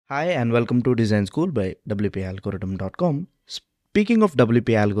Hi and welcome to Design School by Wpalgoridm.com. Speaking of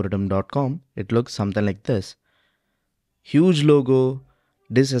Wpalgoridm.com, it looks something like this. Huge logo,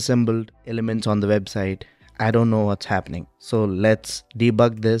 disassembled elements on the website. I don't know what's happening. So let's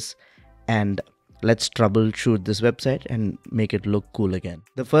debug this and let's troubleshoot this website and make it look cool again.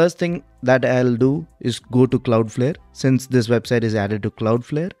 The first thing that I'll do is go to Cloudflare. Since this website is added to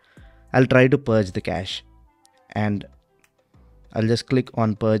Cloudflare, I'll try to purge the cache and I'll just click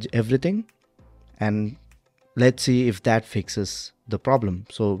on purge everything and let's see if that fixes the problem.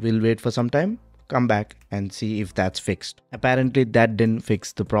 So we'll wait for some time, come back and see if that's fixed. Apparently that didn't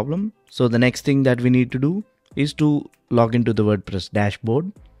fix the problem. So the next thing that we need to do is to log into the WordPress dashboard.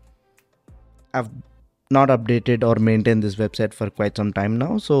 I've not updated or maintained this website for quite some time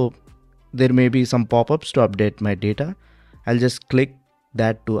now, so there may be some pop-ups to update my data. I'll just click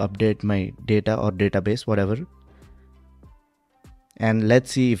that to update my data or database, whatever. And let's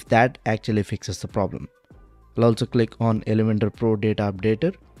see if that actually fixes the problem. I'll also click on Elementor Pro Data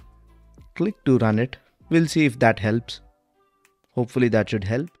Updater. Click to run it. We'll see if that helps. Hopefully that should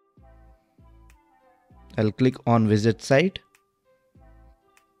help. I'll click on Visit Site.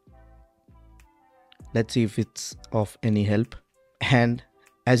 Let's see if it's of any help. And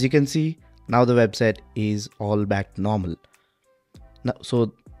as you can see, now the website is all back to normal. Now,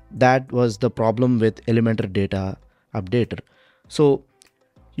 so that was the problem with Elementor Data Updater. So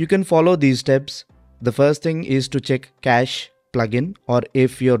you can follow these steps. The first thing is to check cache plugin, or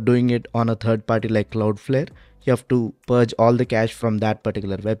if you're doing it on a third party like Cloudflare, you have to purge all the cache from that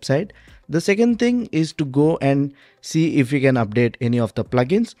particular website. The second thing is to go and see if you can update any of the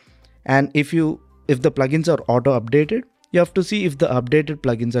plugins. And if the plugins are auto updated, you have to see if the updated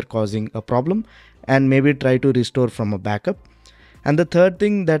plugins are causing a problem and maybe try to restore from a backup. And the third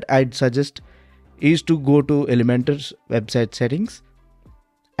thing that I'd suggest is to go to Elementor's website settings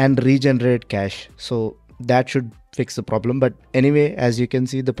and regenerate cache. So that should fix the problem. But anyway, as you can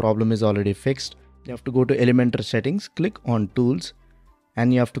see, the problem is already fixed. You have to go to Elementor settings, click on tools,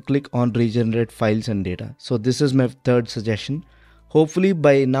 and you have to click on regenerate files and data. So this is my third suggestion. Hopefully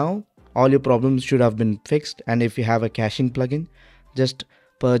by now, all your problems should have been fixed. And if you have a caching plugin, just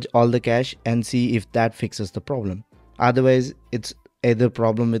purge all the cache and see if that fixes the problem. Otherwise, it's either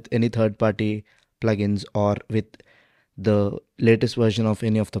problem with any third party plugins or with the latest version of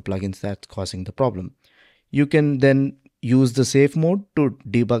any of the plugins that's causing the problem. You can then use the safe mode to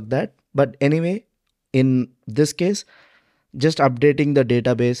debug that. But anyway, in this case, just updating the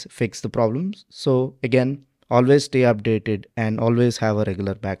database fix the problems. So again, always stay updated and always have a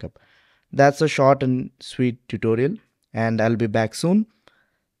regular backup. That's a short and sweet tutorial, and I'll be back soon.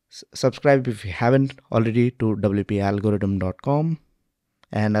 Subscribe if you haven't already to Wpalgoridm.com,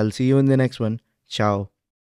 and I'll see you in the next one. Ciao.